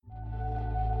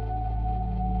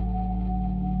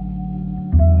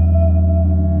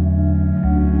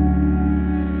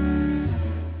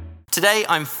Today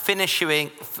I'm finishing,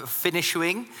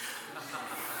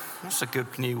 that's a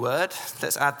good new word,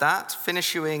 let's add that,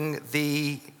 finishing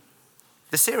the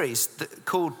series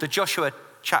called the Joshua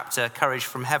chapter, Courage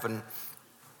from Heaven.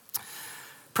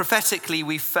 Prophetically,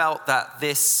 we felt that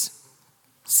this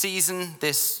season,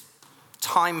 this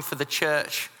time for the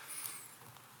church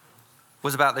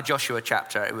was about the Joshua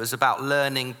chapter. It was about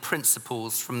learning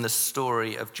principles from the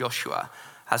story of Joshua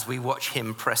as we watch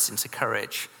him press into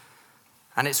courage.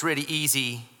 And it's really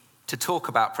easy to talk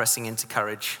about pressing into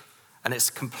courage, and it's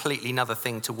completely another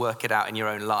thing to work it out in your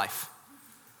own life.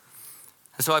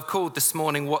 And so I've called this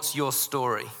morning, What's Your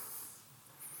Story?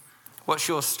 What's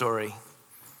your story?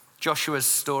 Joshua's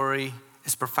story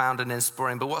is profound and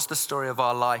inspiring, but what's the story of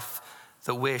our life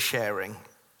that we're sharing?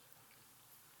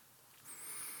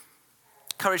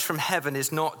 Courage from heaven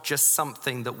is not just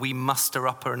something that we muster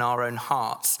up in our own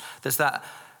hearts.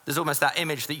 There's almost that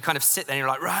image that you kind of sit there and you're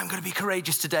like, right, I'm going to be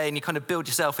courageous today. And you kind of build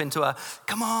yourself into a,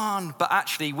 come on. But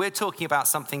actually, we're talking about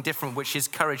something different, which is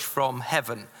courage from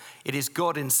heaven. It is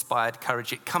God-inspired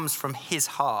courage. It comes from his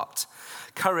heart.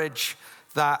 Courage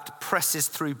that presses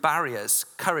through barriers.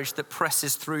 Courage that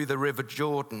presses through the River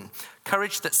Jordan.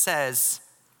 Courage that says,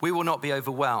 we will not be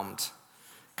overwhelmed.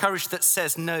 Courage that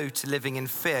says no to living in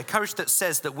fear. Courage that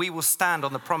says that we will stand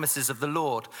on the promises of the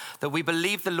Lord, that we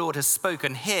believe the Lord has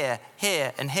spoken here,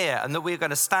 here, and here, and that we're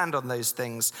going to stand on those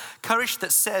things. Courage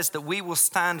that says that we will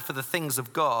stand for the things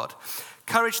of God.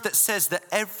 Courage that says that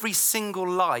every single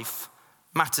life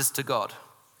matters to God.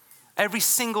 Every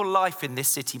single life in this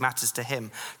city matters to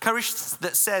him. Courage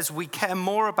that says we care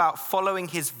more about following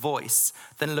his voice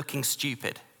than looking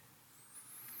stupid.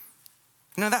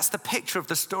 You know, that's the picture of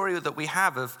the story that we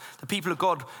have of the people of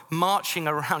God marching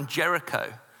around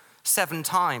Jericho 7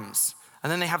 times. And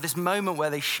then they have this moment where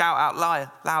they shout out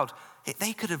loud.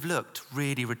 They could have looked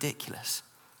really ridiculous.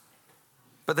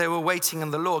 But they were waiting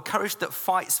on the Lord. Courage that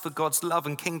fights for God's love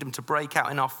and kingdom to break out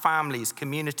in our families,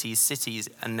 communities, cities,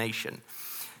 and nation.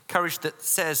 Courage that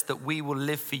says that we will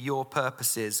live for your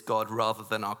purposes, God, rather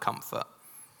than our comfort.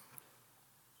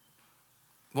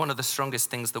 One of the strongest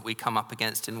things that we come up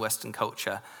against in Western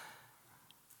culture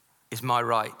is my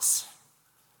rights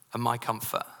and my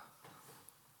comfort.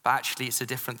 But actually, it's a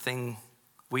different thing.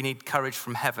 We need courage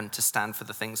from heaven to stand for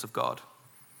the things of God.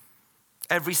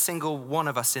 Every single one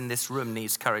of us in this room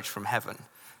needs courage from heaven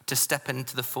to step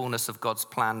into the fullness of God's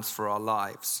plans for our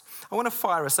lives. I want to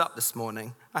fire us up this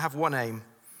morning. I have one aim,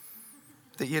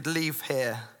 that you'd leave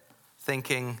here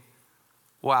thinking,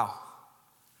 wow,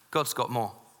 God's got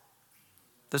more.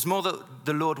 There's more that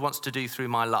the Lord wants to do through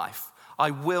my life.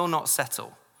 I will not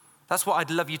settle. That's what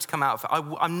I'd love you to come out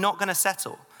of. I'm not going to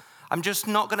settle. I'm just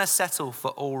not going to settle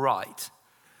for all right.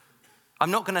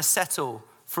 I'm not going to settle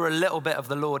for a little bit of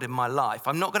the Lord in my life.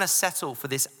 I'm not going to settle for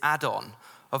this add-on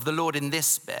of the Lord in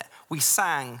this bit. We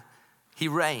sang, he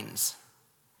reigns,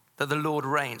 that the Lord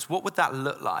reigns. What would that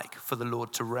look like for the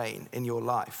Lord to reign in your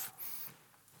life?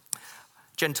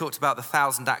 Jen talked about the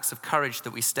 1,000 acts of courage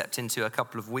that we stepped into a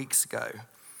couple of weeks ago.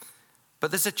 But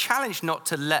there's a challenge not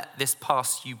to let this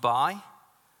pass you by.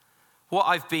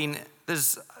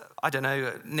 There's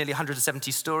nearly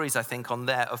 170 stories, I think, on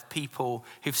there of people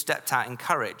who've stepped out in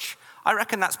courage. I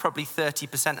reckon that's probably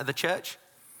 30% of the church.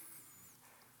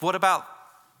 What about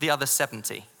the other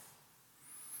 70?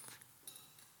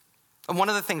 And one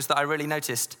of the things that I really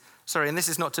noticed, and this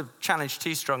is not to challenge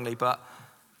too strongly, but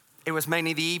it was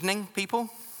mainly the evening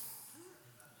people.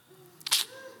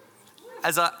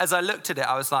 As I looked at it,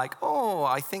 I was like,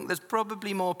 I think there's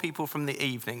probably more people from the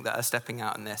evening that are stepping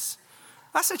out in this.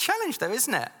 That's a challenge though,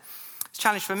 isn't it? It's a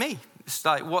challenge for me. It's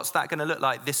like, what's that going to look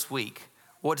like this week?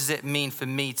 What does it mean for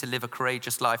me to live a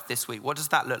courageous life this week? What does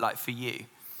that look like for you?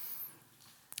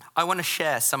 I want to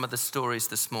share some of the stories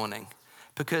this morning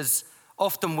because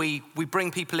often we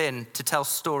bring people in to tell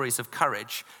stories of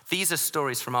courage. These are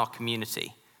stories from our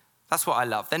community. That's what I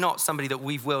love. They're not somebody that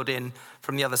we've wheeled in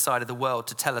from the other side of the world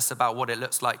to tell us about what it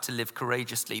looks like to live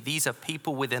courageously. These are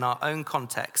people within our own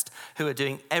context who are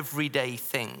doing everyday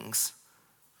things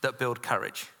that build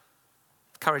courage.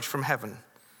 Courage from heaven.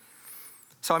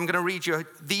 So I'm going to read you,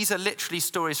 these are literally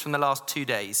stories from the last 2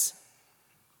 days.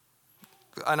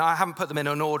 And I haven't put them in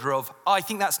an order of, I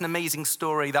think that's an amazing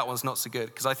story, that one's not so good,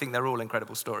 because I think they're all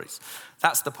incredible stories.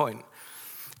 That's the point.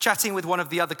 Chatting with one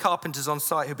of the other carpenters on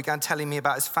site who began telling me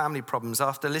about his family problems.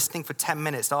 After listening for 10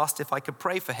 minutes, asked if I could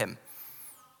pray for him.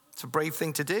 It's a brave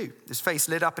thing to do. His face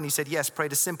lit up and he said, yes,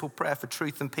 prayed a simple prayer for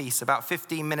truth and peace. About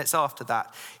 15 minutes after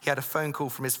that, he had a phone call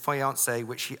from his fiancée,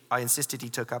 which I insisted he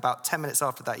took. About 10 minutes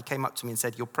after that, he came up to me and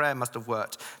said, your prayer must have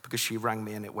worked because she rang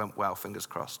me and it went well, fingers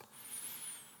crossed.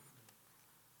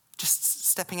 Just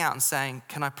stepping out and saying,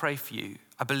 can I pray for you?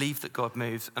 I believe that God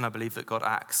moves and I believe that God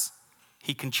acts.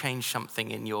 He can change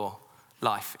something in your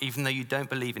life. Even though you don't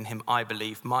believe in him, I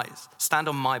believe. Stand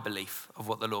on my belief of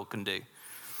what the Lord can do.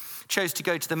 Chose to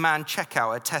go to the man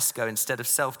checkout at Tesco instead of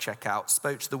self-checkout.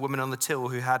 Spoke to the woman on the till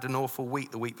who had an awful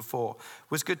week the week before.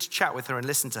 Was good to chat with her and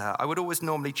listen to her. I would always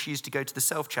normally choose to go to the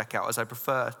self-checkout as I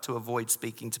prefer to avoid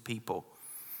speaking to people.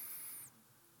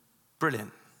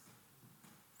 Brilliant.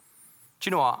 Do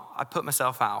you know what? I put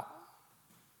myself out.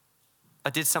 I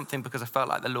did something because I felt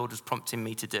like the Lord was prompting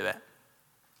me to do it.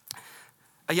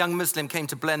 A young Muslim came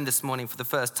to Blend this morning for the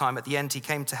first time. At the end, he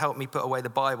came to help me put away the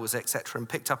Bibles, etc., and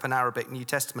picked up an Arabic New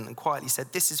Testament and quietly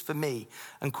said, "This is for me,"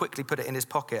 and quickly put it in his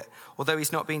pocket. Although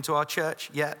he's not been to our church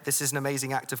yet, this is an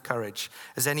amazing act of courage.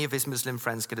 As any of his Muslim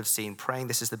friends could have seen, praying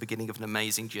this is the beginning of an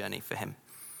amazing journey for him.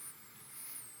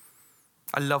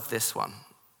 I love this one.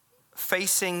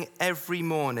 Facing every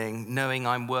morning knowing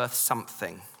I'm worth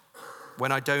something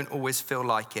when I don't always feel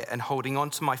like it, and holding on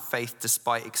to my faith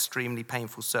despite extremely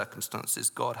painful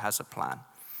circumstances. God has a plan.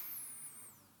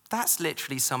 That's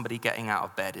literally somebody getting out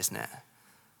of bed, isn't it?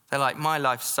 They're like, my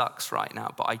life sucks right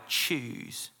now, but I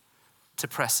choose to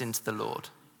press into the Lord.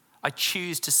 I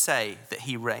choose to say that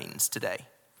he reigns today.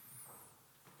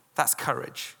 That's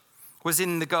courage. Was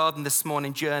in the garden this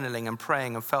morning journaling and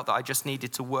praying and felt that I just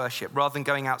needed to worship. Rather than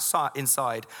going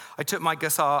inside, I took my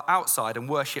guitar outside and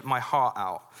worshiped my heart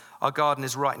out. Our garden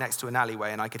is right next to an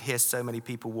alleyway and I could hear so many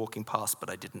people walking past,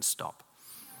 but I didn't stop.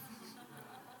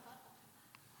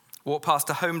 Walked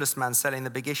past a homeless man selling the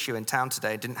big issue in town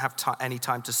today and didn't have any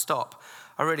time to stop.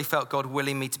 I really felt God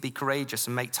willing me to be courageous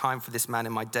and make time for this man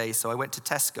in my day, so I went to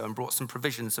Tesco and brought some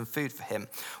provisions and food for him.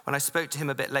 When I spoke to him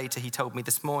a bit later, he told me,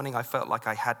 "This morning I felt like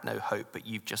I had no hope, but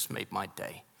you've just made my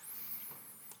day."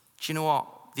 Do you know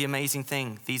what? The amazing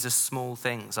thing, these are small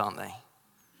things, aren't they?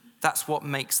 That's what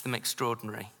makes them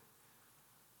extraordinary.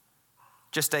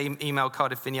 Just emailed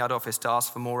Cardiff Vineyard office to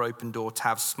ask for more open door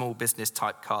tabs, small business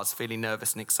type cards, feeling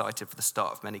nervous and excited for the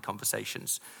start of many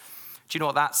conversations. Do you know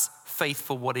what? That's faith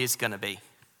for what is going to be.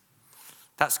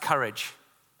 That's courage.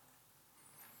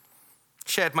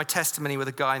 Shared my testimony with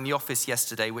a guy in the office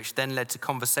yesterday, which then led to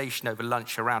conversation over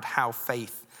lunch around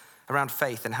faith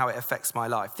and how it affects my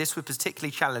life. This was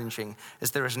particularly challenging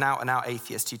as there is an out-and-out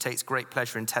atheist who takes great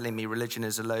pleasure in telling me religion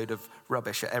is a load of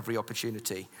rubbish at every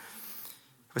opportunity.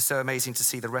 It was so amazing to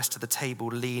see the rest of the table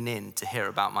lean in to hear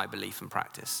about my belief and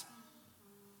practice.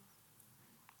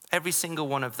 Every single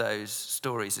one of those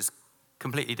stories is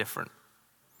completely different.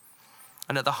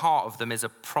 And at the heart of them is a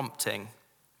prompting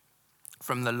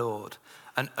from the Lord,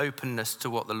 an openness to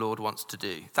what the Lord wants to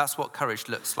do. That's what courage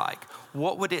looks like.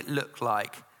 What would it look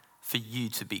like for you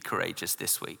to be courageous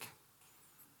this week?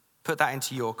 Put that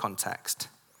into your context.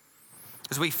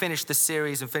 As we finish the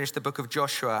series and finish the book of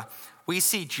Joshua, we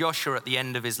see Joshua at the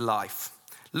end of his life.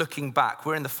 Looking back,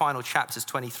 we're in the final chapters,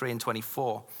 23 and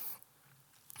 24.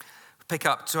 Pick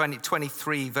up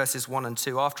 23 verses 1 and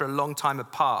 2. After a long time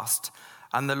had passed,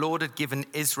 and the Lord had given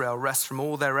Israel rest from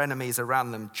all their enemies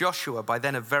around them, Joshua, by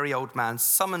then a very old man,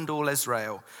 summoned all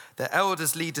Israel, their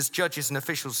elders, leaders, judges, and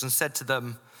officials, and said to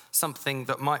them something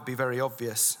that might be very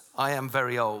obvious: "I am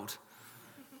very old."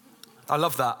 I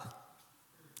love that.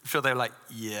 I'm sure they were like,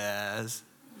 yes,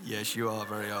 you are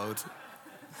very old.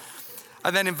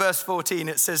 And then in verse 14,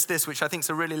 it says this, which I think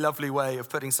is a really lovely way of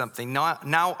putting something.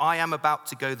 Now I am about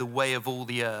to go the way of all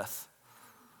the earth.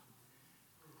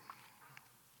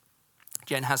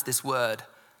 Jen has this word,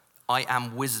 I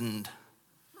am wizened.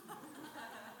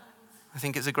 I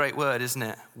think it's a great word, isn't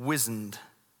it? Wizened.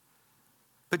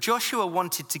 But Joshua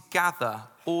wanted to gather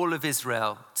all of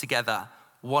Israel together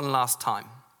one last time,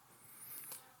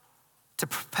 to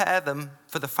prepare them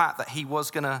for the fact that he was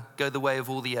going to go the way of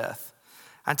all the earth,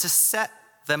 and to set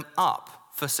them up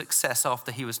for success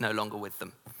after he was no longer with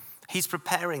them. He's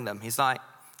preparing them. He's like,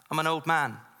 I'm an old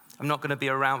man. I'm not going to be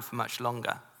around for much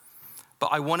longer. But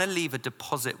I want to leave a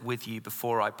deposit with you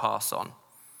before I pass on.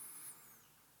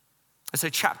 And so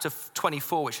chapter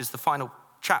 24, which is the final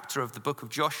chapter of the book of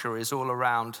Joshua, is all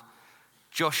around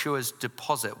Joshua's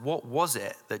deposit. What was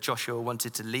it that Joshua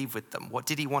wanted to leave with them? What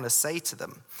did he want to say to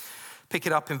them? Pick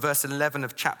it up in verse 11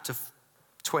 of chapter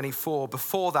 24.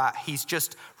 Before that, he's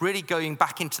just really going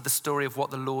back into the story of what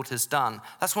the Lord has done.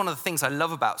 That's one of the things I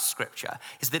love about Scripture,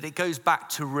 is that it goes back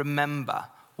to remember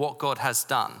what God has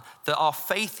done. That our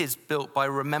faith is built by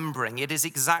remembering. It is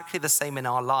exactly the same in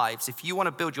our lives. If you want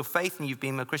to build your faith and you've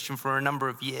been a Christian for a number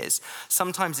of years,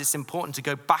 sometimes it's important to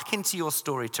go back into your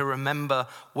story to remember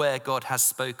where God has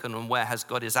spoken and where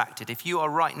God has acted. If you are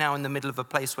right now in the middle of a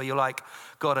place where you're like,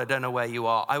 God, I don't know where you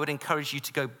are, I would encourage you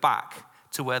to go back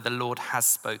to where the Lord has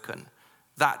spoken.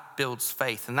 that builds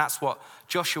faith. And that's what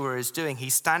Joshua is doing.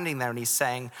 He's standing there and he's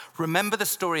saying, remember the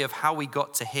story of how we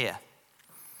got to here.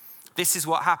 This is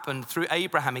what happened through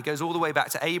Abraham. He goes all the way back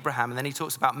to Abraham, and then he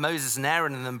talks about Moses and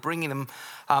Aaron and them bringing them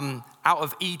out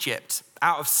of Egypt,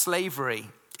 out of slavery,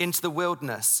 into the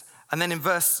wilderness. And then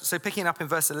picking up in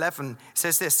verse 11, it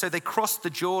says this, so they crossed the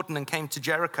Jordan and came to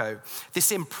Jericho,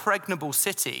 this impregnable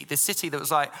city, this city that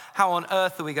was like, how on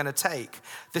earth are we going to take?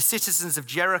 The citizens of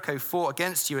Jericho fought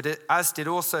against you, as did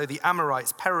also the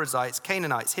Amorites, Perizzites,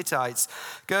 Canaanites, Hittites,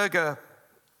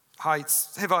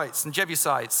 Girgashites, Hivites, and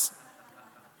Jebusites.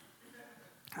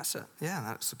 That's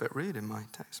a bit rude in my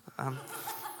text. But,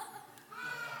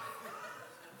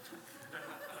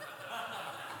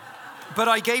 but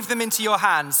I gave them into your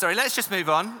hands. Sorry, let's just move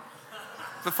on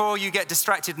before you get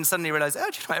distracted and suddenly realize, oh, do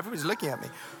you know what? Everybody's looking at me.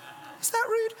 Is that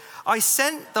rude? I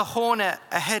sent the hornet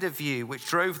ahead of you, which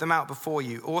drove them out before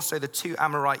you, also the 2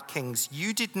 Amorite kings.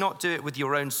 You did not do it with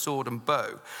your own sword and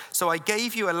bow. So I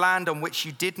gave you a land on which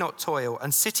you did not toil,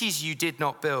 and cities you did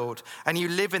not build, and you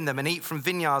live in them and eat from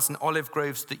vineyards and olive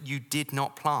groves that you did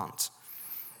not plant.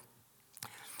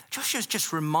 Joshua's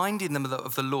just reminding them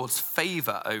of the Lord's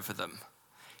favor over them.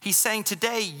 He's saying,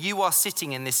 today you are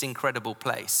sitting in this incredible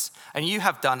place, and you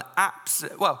have done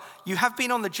you have been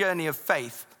on the journey of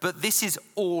faith, but this is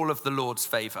all of the Lord's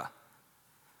favor.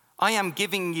 I am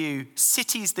giving you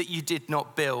cities that you did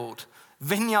not build,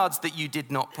 vineyards that you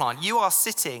did not plant. You are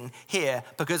sitting here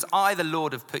because I, the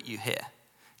Lord, have put you here.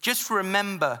 Just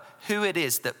remember who it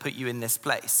is that put you in this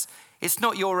place. It's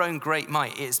not your own great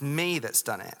might, it's me that's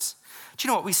done it. Do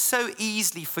you know what? We so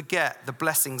easily forget the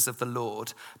blessings of the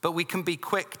Lord, but we can be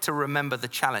quick to remember the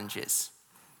challenges.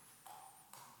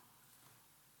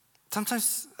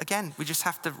 Sometimes, again, we just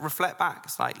have to reflect back.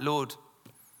 It's like, Lord,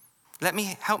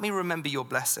 help me remember your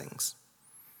blessings.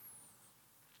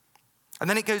 And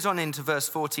then it goes on into verse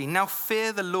 14. Now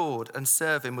fear the Lord and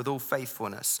serve him with all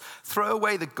faithfulness. Throw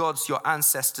away the gods your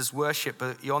ancestors worshipped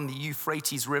beyond the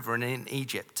Euphrates River and in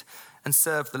Egypt, and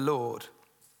serve the Lord.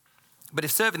 But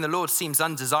if serving the Lord seems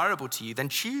undesirable to you, then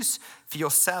choose for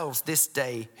yourselves this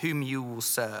day whom you will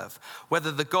serve,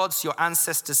 whether the gods your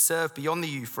ancestors served beyond the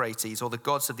Euphrates or the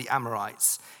gods of the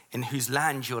Amorites in whose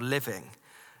land you're living.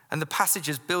 And the passage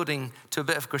is building to a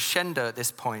bit of crescendo at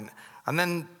this point. And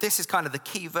then this is kind of the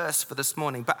key verse for this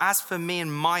morning. But as for me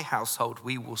and my household,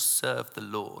 we will serve the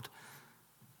Lord.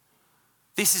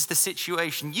 This is the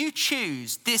situation. You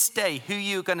choose this day who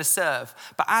you're going to serve.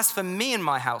 But as for me and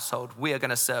my household, we are going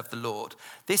to serve the Lord.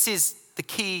 This is the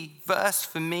key verse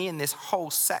for me in this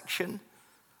whole section.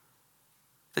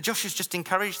 That Joshua's just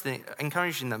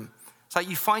encouraging them. It's like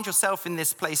you find yourself in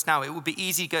this place now. It would be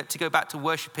easy to go back to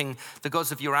worshiping the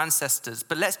gods of your ancestors.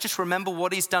 But let's just remember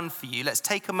what he's done for you. Let's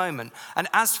take a moment. And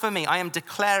as for me, I am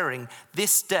declaring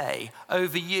this day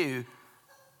over you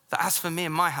that as for me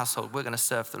and my household, we're going to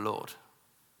serve the Lord.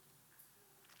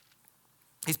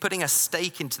 He's putting a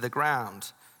stake into the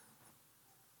ground.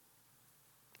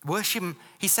 Worship him.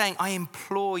 He's saying, I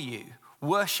implore you,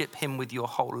 worship him with your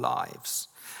whole lives.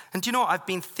 And do you know what? I've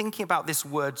been thinking about this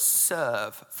word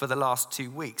serve for the last 2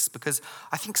 weeks because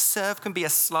I think serve can be a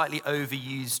slightly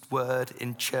overused word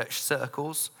in church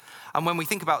circles. And when we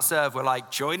think about serve, we're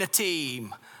like, join a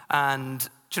team. And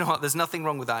do you know what? There's nothing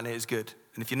wrong with that and it is good.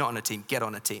 And if you're not on a team, get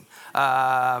on a team.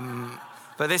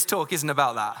 But this talk isn't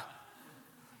about that.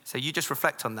 So you just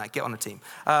reflect on that, get on a team.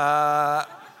 I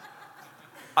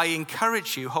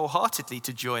encourage you wholeheartedly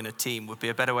to join a team would be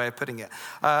a better way of putting it.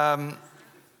 But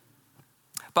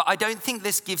I don't think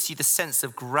this gives you the sense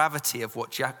of gravity of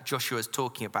what Joshua is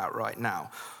talking about right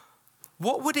now.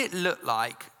 What would it look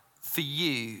like for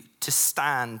you to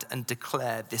stand and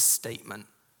declare this statement?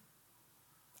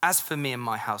 As for me and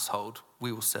my household,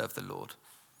 we will serve the Lord.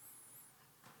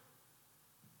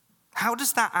 How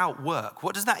does that outwork?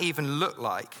 What does that even look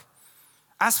like?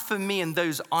 As for me and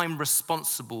those I'm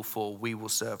responsible for, we will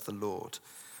serve the Lord.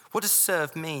 What does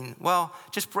serve mean? Well,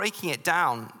 just breaking it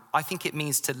down, I think it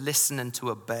means to listen and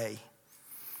to obey.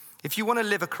 If you want to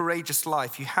live a courageous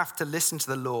life, you have to listen to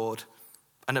the Lord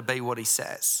and obey what he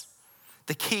says.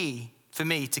 The key for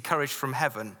me to courage from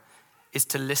heaven is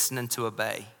to listen and to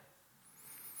obey.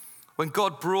 When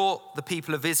God brought the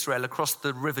people of Israel across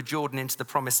the River Jordan into the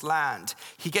promised land,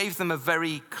 he gave them a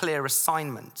very clear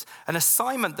assignment, an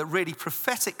assignment that really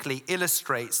prophetically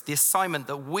illustrates the assignment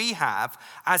that we have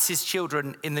as his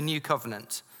children in the new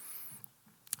covenant.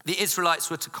 The Israelites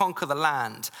were to conquer the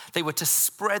land. They were to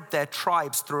spread their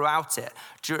tribes throughout it.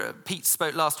 Pete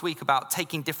spoke last week about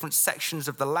taking different sections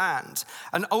of the land.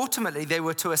 And ultimately, they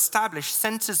were to establish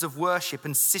centers of worship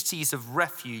and cities of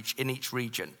refuge in each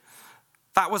region.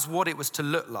 That was what it was to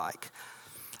look like.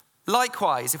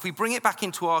 Likewise, if we bring it back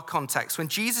into our context, when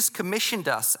Jesus commissioned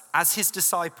us as his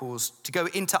disciples to go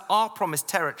into our promised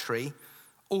territory,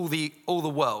 all the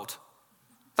world,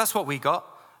 that's what we got.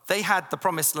 They had the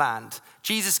promised land.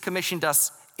 Jesus commissioned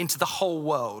us into the whole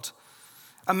world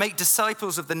and make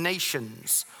disciples of the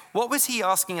nations. What was he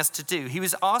asking us to do? He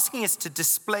was asking us to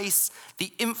displace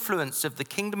the influence of the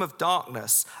kingdom of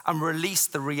darkness and release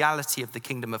the reality of the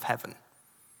kingdom of heaven.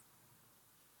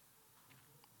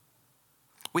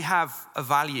 We have a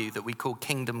value that we call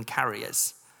kingdom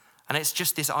carriers. And it's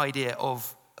just this idea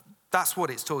of, that's what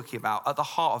it's talking about. At the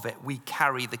heart of it, we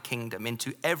carry the kingdom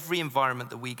into every environment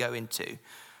that we go into.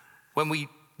 When we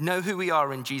know who we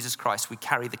are in Jesus Christ, we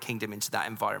carry the kingdom into that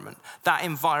environment. That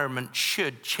environment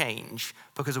should change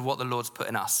because of what the Lord's put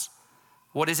in us.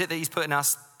 What is it that he's put in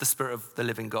us? The Spirit of the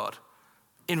living God.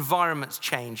 Environments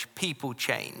change, people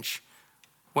change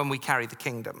when we carry the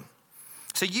kingdom.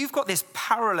 So you've got this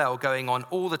parallel going on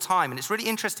all the time. And it's really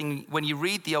interesting when you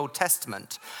read the Old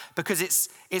Testament because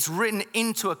it's written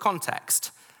into a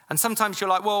context. And sometimes you're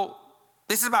like, well,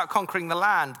 this is about conquering the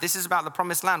land. This is about the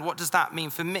promised land. What does that mean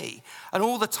for me? And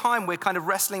all the time we're kind of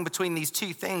wrestling between these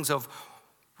two things of,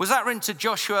 was that written to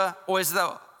Joshua or is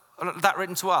that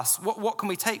written to us? What can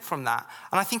we take from that?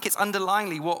 And I think it's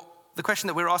underlyingly the question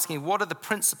that we're asking, what are the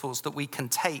principles that we can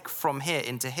take from here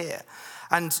into here?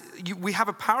 And we have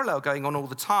a parallel going on all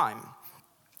the time.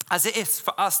 As it is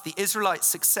for us, the Israelites'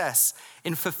 success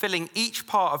in fulfilling each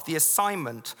part of the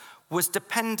assignment was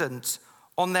dependent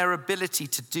on their ability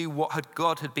to do what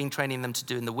God had been training them to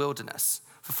do in the wilderness.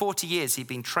 For 40 years, he'd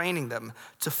been training them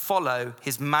to follow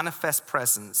his manifest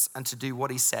presence and to do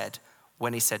what he said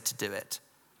when he said to do it.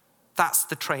 That's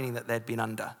the training that they'd been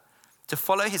under. To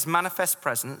follow his manifest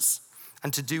presence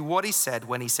and to do what he said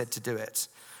when he said to do it.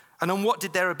 And on what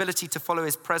did their ability to follow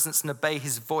his presence and obey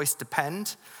his voice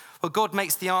depend? Well, God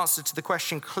makes the answer to the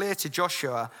question clear to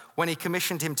Joshua when he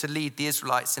commissioned him to lead the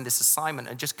Israelites in this assignment.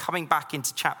 And just coming back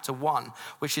into chapter 1,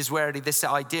 which is where this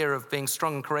idea of being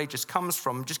strong and courageous comes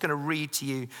from, I'm just going to read to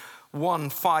you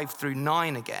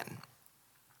 1:5-9 again.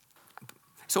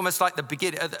 It's almost like the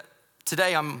beginning.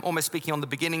 Today I'm almost speaking on the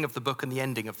beginning of the book and the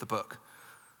ending of the book.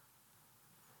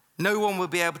 No one will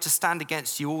be able to stand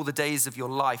against you all the days of your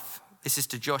life. This is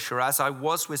to Joshua. As I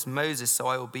was with Moses, so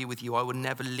I will be with you. I will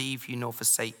never leave you nor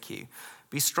forsake you.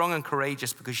 Be strong and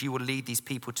courageous because you will lead these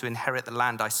people to inherit the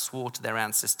land I swore to their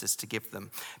ancestors to give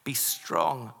them. Be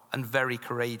strong and very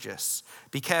courageous.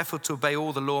 Be careful to obey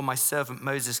all the law my servant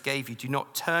Moses gave you. Do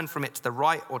not turn from it to the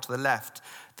right or to the left,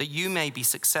 that you may be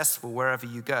successful wherever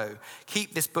you go.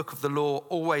 Keep this book of the law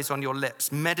always on your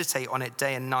lips. Meditate on it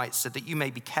day and night so that you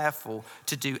may be careful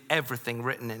to do everything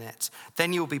written in it.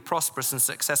 Then you will be prosperous and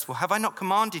successful. Have I not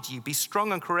commanded you? Be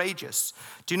strong and courageous.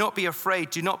 Do not be afraid.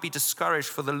 Do not be discouraged,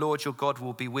 for the Lord your God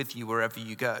will be with you wherever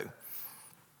you go.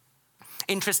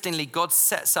 Interestingly, God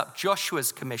sets up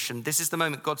Joshua's commission. This is the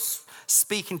moment God's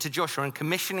speaking to Joshua and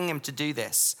commissioning him to do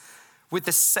this with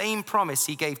the same promise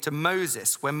he gave to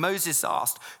Moses when Moses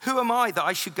asked, who am I that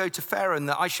I should go to Pharaoh and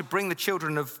that I should bring the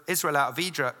children of Israel out of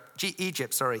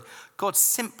Egypt? God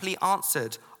simply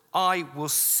answered, I will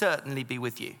certainly be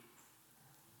with you.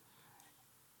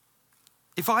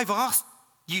 If I've asked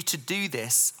you to do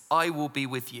this, I will be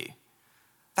with you.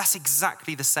 That's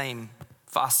exactly the same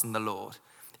for us and the Lord.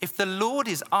 If the Lord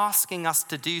is asking us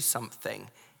to do something,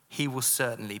 he will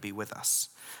certainly be with us.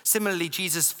 Similarly,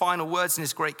 Jesus' final words in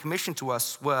his Great Commission to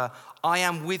us were, I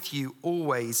am with you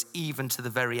always, even to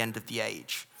the very end of the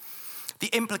age. The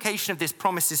implication of this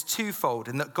promise is twofold,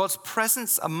 in that God's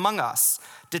presence among us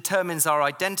determines our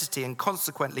identity and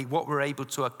consequently what we're able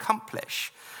to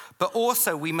accomplish. But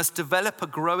also we must develop a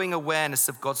growing awareness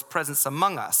of God's presence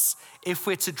among us if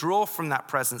we're to draw from that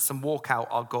presence and walk out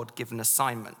our God-given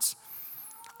assignment.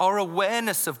 Our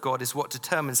awareness of God is what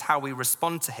determines how we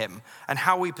respond to him and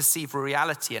how we perceive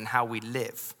reality and how we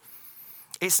live.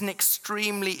 It's an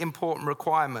extremely important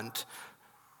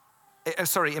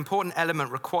important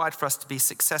element required for us to be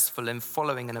successful in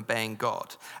following and obeying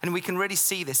God. And we can really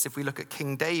see this if we look at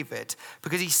King David,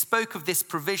 because he spoke of this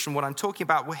provision, what I'm talking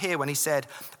about here, when he said,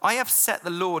 I have set the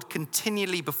Lord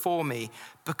continually before me.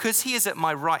 Because he is at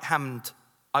my right hand,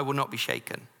 I will not be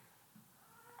shaken.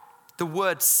 The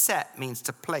word set means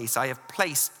to place. I have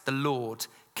placed the Lord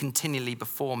continually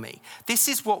before me. This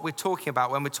is what we're talking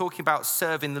about when we're talking about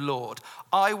serving the Lord.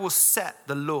 I will set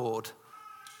the Lord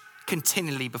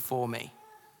continually before me,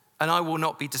 and I will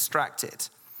not be distracted.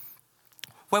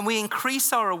 When we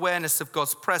increase our awareness of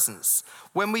God's presence,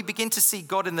 when we begin to see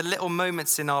God in the little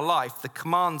moments in our life, the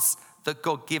commands that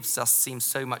God gives us seem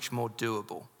so much more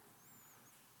doable.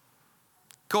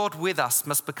 God with us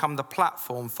must become the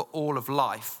platform for all of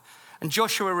life. And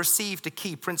Joshua received a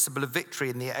key principle of victory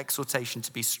in the exhortation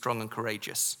to be strong and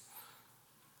courageous.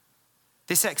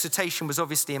 This exhortation was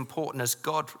obviously important as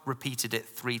God repeated it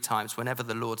 3 times. Whenever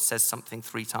the Lord says something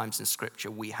 3 times in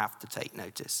Scripture, we have to take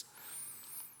notice.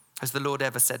 Has the Lord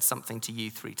ever said something to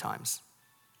you 3 times?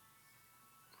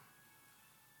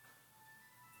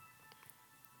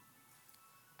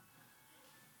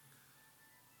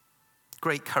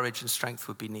 Great courage and strength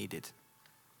would be needed.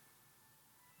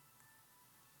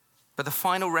 But the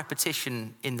final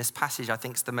repetition in this passage, I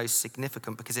think, is the most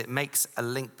significant because it makes a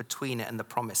link between it and the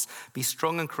promise. Be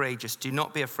strong and courageous. Do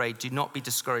not be afraid. Do not be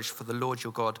discouraged, for the Lord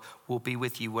your God will be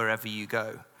with you wherever you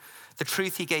go. The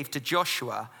truth he gave to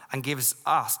Joshua and gives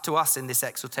to us in this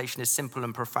exhortation is simple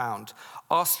and profound.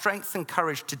 Our strength and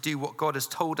courage to do what God has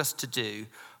told us to do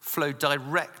flow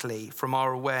directly from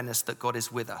our awareness that God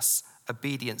is with us,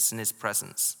 obedience in his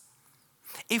presence.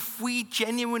 If we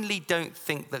genuinely don't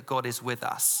think that God is with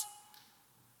us,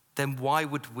 then why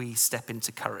would we step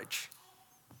into courage?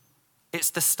 It's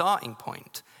the starting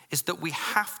point, is that we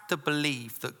have to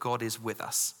believe that God is with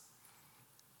us.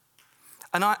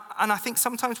 And I think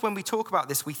sometimes when we talk about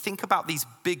this, we think about these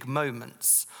big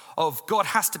moments of God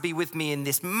has to be with me in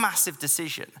this massive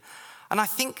decision. And I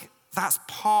think that's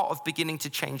part of beginning to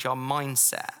change our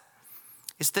mindset,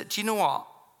 is that, do you know what?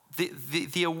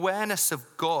 The awareness of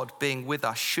God being with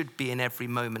us should be in every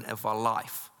moment of our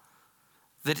life.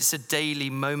 That it's a daily,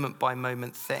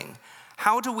 moment-by-moment thing.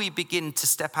 How do we begin to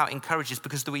step out in courage? Is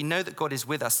because we know that God is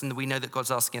with us and that we know that God's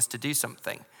asking us to do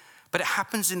something. But it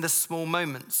happens in the small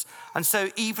moments. And so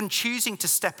even choosing to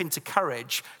step into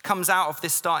courage comes out of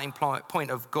this starting point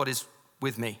of God is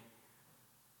with me.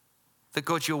 That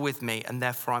God, you're with me, and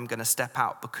therefore I'm going to step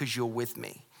out because you're with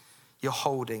me. You're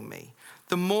holding me.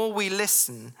 The more we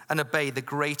listen and obey, the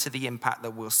greater the impact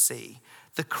that we'll see.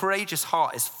 The courageous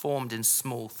heart is formed in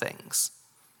small things.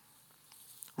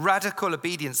 Radical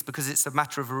obedience, because it's a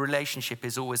matter of a relationship,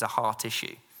 is always a heart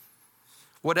issue.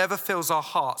 Whatever fills our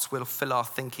hearts will fill our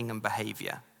thinking and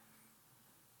behavior.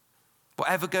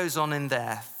 Whatever goes on in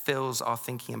there fills our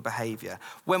thinking and behavior.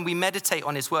 When we meditate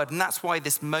on his word, and that's why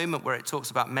this moment where it talks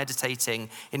about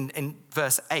meditating in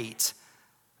verse 8,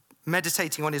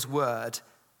 meditating on his word,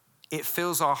 it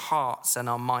fills our hearts and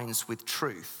our minds with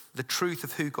truth. The truth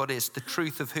of who God is, the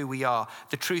truth of who we are,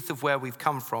 the truth of where we've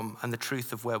come from, and the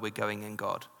truth of where we're going in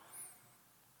God.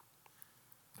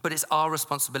 But it's our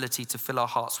responsibility to fill our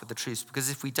hearts with the truth, because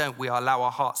if we don't, we allow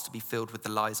our hearts to be filled with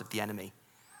the lies of the enemy.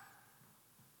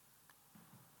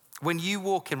 When you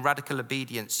walk in radical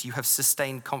obedience, you have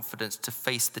sustained confidence to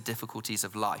face the difficulties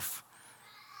of life.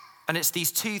 And it's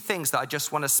these 2 things that I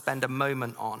just want to spend a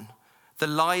moment on: the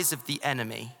lies of the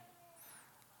enemy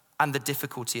and the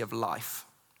difficulty of life.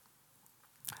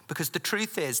 Because the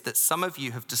truth is that some of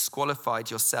you have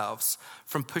disqualified yourselves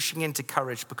from pushing into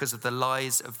courage because of the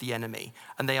lies of the enemy.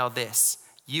 And they are this: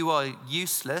 you are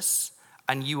useless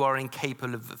and you are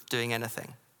incapable of doing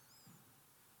anything.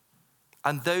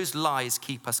 And those lies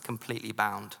keep us completely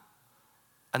bound.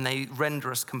 And they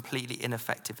render us completely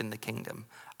ineffective in the kingdom.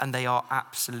 And they are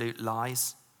absolute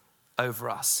lies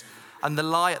over us. And the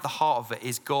lie at the heart of it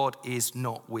is God is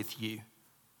not with you.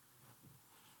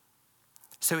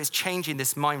 So it's changing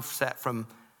this mindset from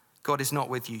God is not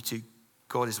with you to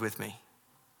God is with me.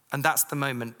 And that's the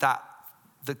moment that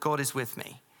God is with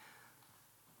me.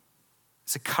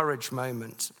 It's a courage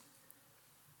moment.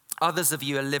 Others of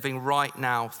you are living right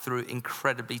now through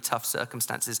incredibly tough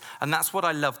circumstances. And that's what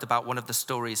I loved about one of the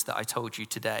stories that I told you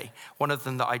today. One of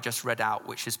them that I just read out,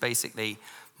 which is basically,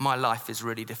 my life is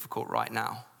really difficult right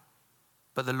now.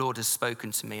 But the Lord has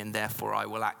spoken to me, and therefore I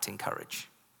will act in courage.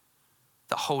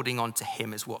 That holding on to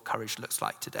him is what courage looks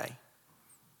like today.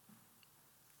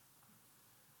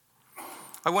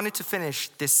 I wanted to finish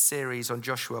this series on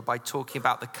Joshua by talking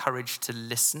about the courage to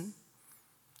listen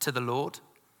to the Lord.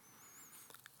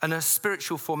 And a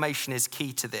spiritual formation is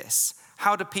key to this.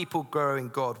 How do people grow in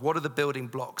God? What are the building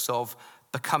blocks of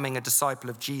becoming a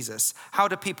disciple of Jesus? How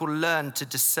do people learn to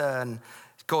discern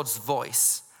God's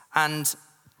voice? And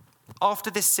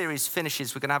after this series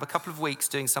finishes, we're going to have a couple of weeks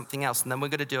doing something else, and then we're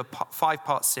going to do a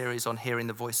 5-part series on hearing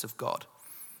the voice of God.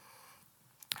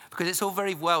 Because it's all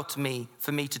very well for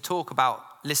me to talk about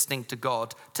listening to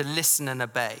God, to listen and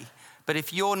obey. But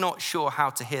if you're not sure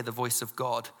how to hear the voice of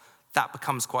God, that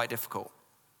becomes quite difficult.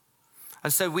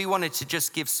 And so we wanted to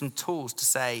just give some tools to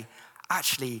say,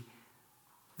 actually,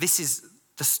 this is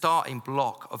the starting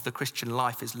block of the Christian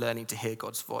life, is learning to hear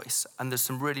God's voice. And there's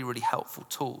some really, really helpful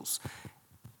tools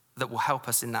that will help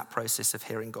us in that process of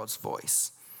hearing God's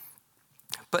voice.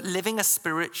 But living a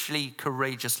spiritually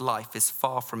courageous life is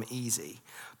far from easy.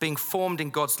 Being formed in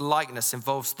God's likeness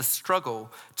involves the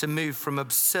struggle to move from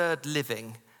absurd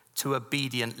living to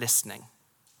obedient listening.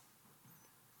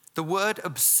 The word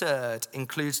absurd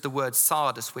includes the word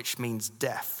sardis, which means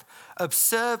deaf.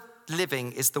 Absurd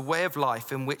living is the way of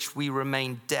life in which we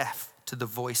remain deaf to the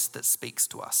voice that speaks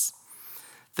to us.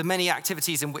 The many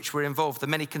activities in which we're involved, the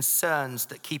many concerns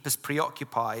that keep us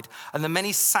preoccupied, and the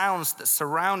many sounds that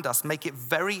surround us make it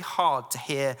very hard to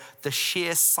hear the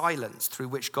sheer silence through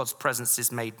which God's presence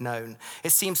is made known.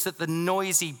 It seems that the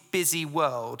noisy, busy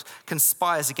world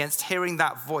conspires against hearing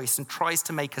that voice and tries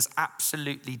to make us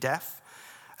absolutely deaf.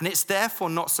 And it's therefore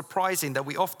not surprising that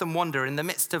we often wonder, in the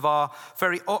midst of our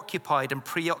very occupied and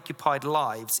preoccupied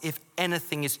lives, if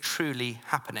anything is truly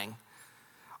happening.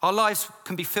 Our lives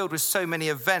can be filled with so many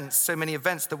events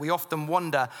that we often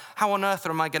wonder, how on earth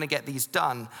am I going to get these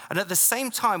done? And at the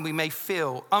same time, we may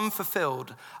feel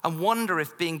unfulfilled and wonder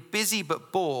if being busy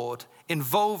but bored,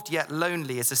 involved yet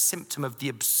lonely, is a symptom of the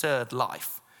absurd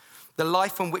life. The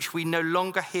life in which we no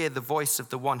longer hear the voice of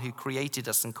the one who created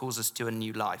us and calls us to a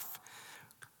new life.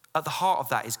 At the heart of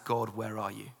that is, God, where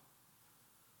are you?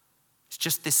 It's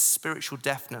just this spiritual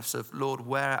deafness of, Lord,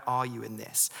 where are you in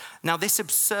this? Now, this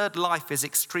absurd life is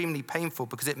extremely painful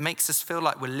because it makes us feel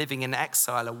like we're living in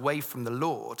exile away from the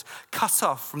Lord, cut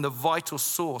off from the vital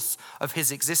source of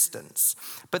his existence.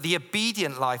 But the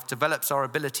obedient life develops our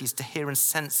abilities to hear and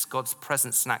sense God's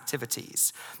presence and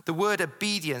activities. The word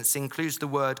obedience includes the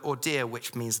word ordeer,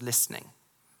 which means listening.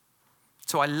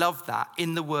 So I love that.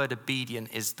 In the word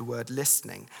obedient is the word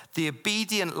listening. The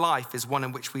obedient life is one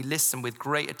in which we listen with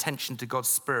great attention to God's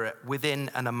Spirit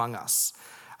within and among us.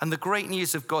 And the great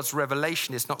news of God's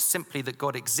revelation is not simply that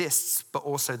God exists, but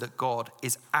also that God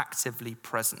is actively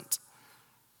present.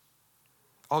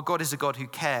 Our God is a God who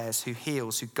cares, who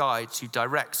heals, who guides, who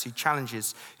directs, who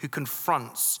challenges, who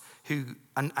confronts,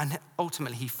 and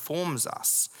ultimately he forms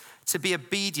us. To be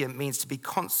obedient means to be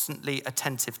constantly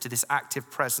attentive to this active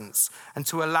presence and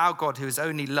to allow God, who is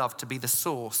only love, to be the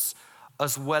source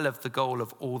as well as the goal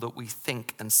of all that we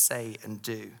think and say and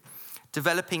do.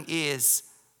 Developing ears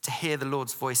to hear the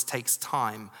Lord's voice takes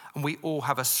time, and we all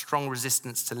have a strong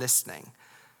resistance to listening.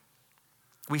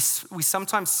 We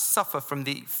sometimes suffer from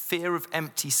the fear of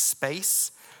empty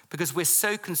space because we're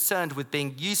so concerned with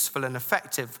being useful and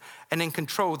effective and in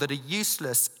control that a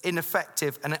useless,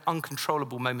 ineffective, and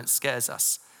uncontrollable moment scares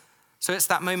us. So it's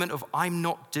that moment of, I'm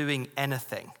not doing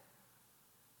anything.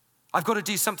 I've got to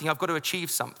do something. I've got to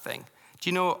achieve something. Do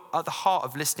you know, at the heart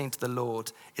of listening to the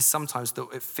Lord is sometimes that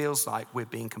it feels like we're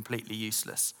being completely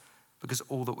useless because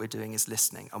all that we're doing is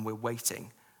listening and we're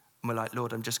waiting. And we're like,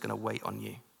 Lord, I'm just going to wait on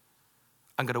you.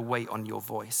 I'm going to wait on your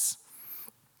voice.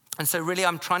 And so really,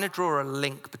 I'm trying to draw a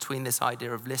link between this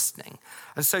idea of listening.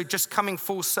 And so just coming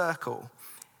full circle,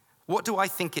 what do I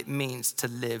think it means to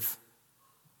live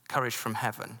courage from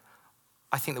heaven?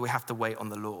 I think that we have to wait on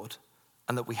the Lord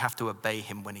and that we have to obey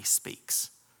him when he speaks.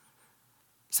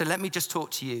 So let me just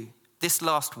talk to you. This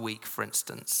last week, for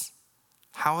instance,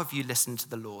 how have you listened to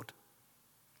the Lord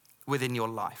within your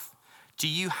life? Do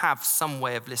you have some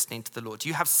way of listening to the Lord? Do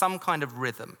you have some kind of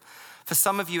rhythm? For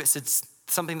some of you, it's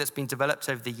something that's been developed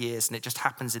over the years and it just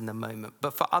happens in the moment.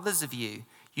 But for others of you,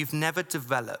 you've never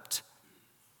developed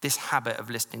this habit of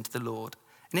listening to the Lord.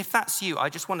 And if that's you, I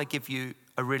just want to give you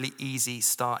a really easy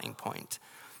starting point.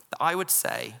 That I would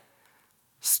say,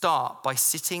 start by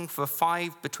sitting for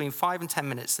between 5 and 10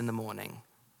 minutes in the morning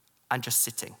and just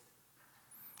sitting.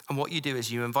 And what you do is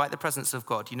you invite the presence of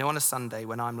God. You know, on a Sunday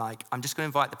when I'm like, I'm just going to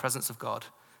invite the presence of God,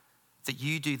 that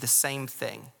you do the same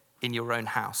thing in your own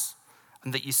house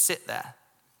and that you sit there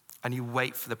and you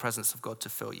wait for the presence of God to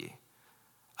fill you.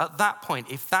 At that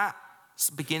point, if that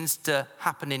begins to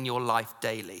happen in your life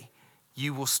daily,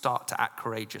 you will start to act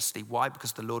courageously. Why?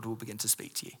 Because the Lord will begin to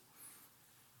speak to you.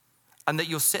 And that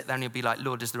you'll sit there and you'll be like,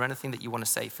 Lord, is there anything that you want to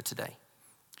say for today?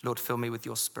 Lord, fill me with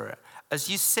your Spirit. As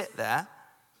you sit there,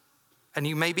 and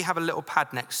you maybe have a little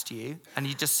pad next to you, and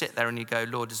you just sit there and you go,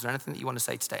 Lord, is there anything that you want to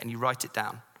say today? And you write it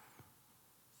down.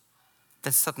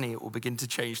 Then suddenly it will begin to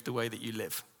change the way that you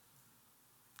live.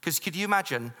 Because could you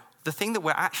imagine, the thing that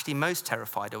we're actually most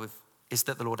terrified of is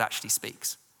that the Lord actually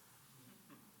speaks.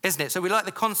 Isn't it? So we like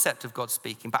the concept of God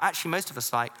speaking, but actually most of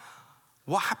us like,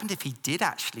 what happened if he did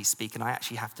actually speak and I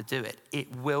actually have to do it?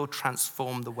 It will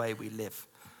transform the way we live.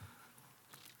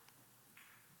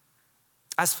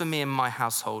 As for me and my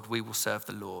household, we will serve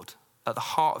the Lord. At the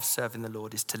heart of serving the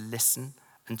Lord is to listen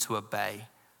and to obey.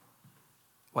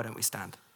 Why don't we stand?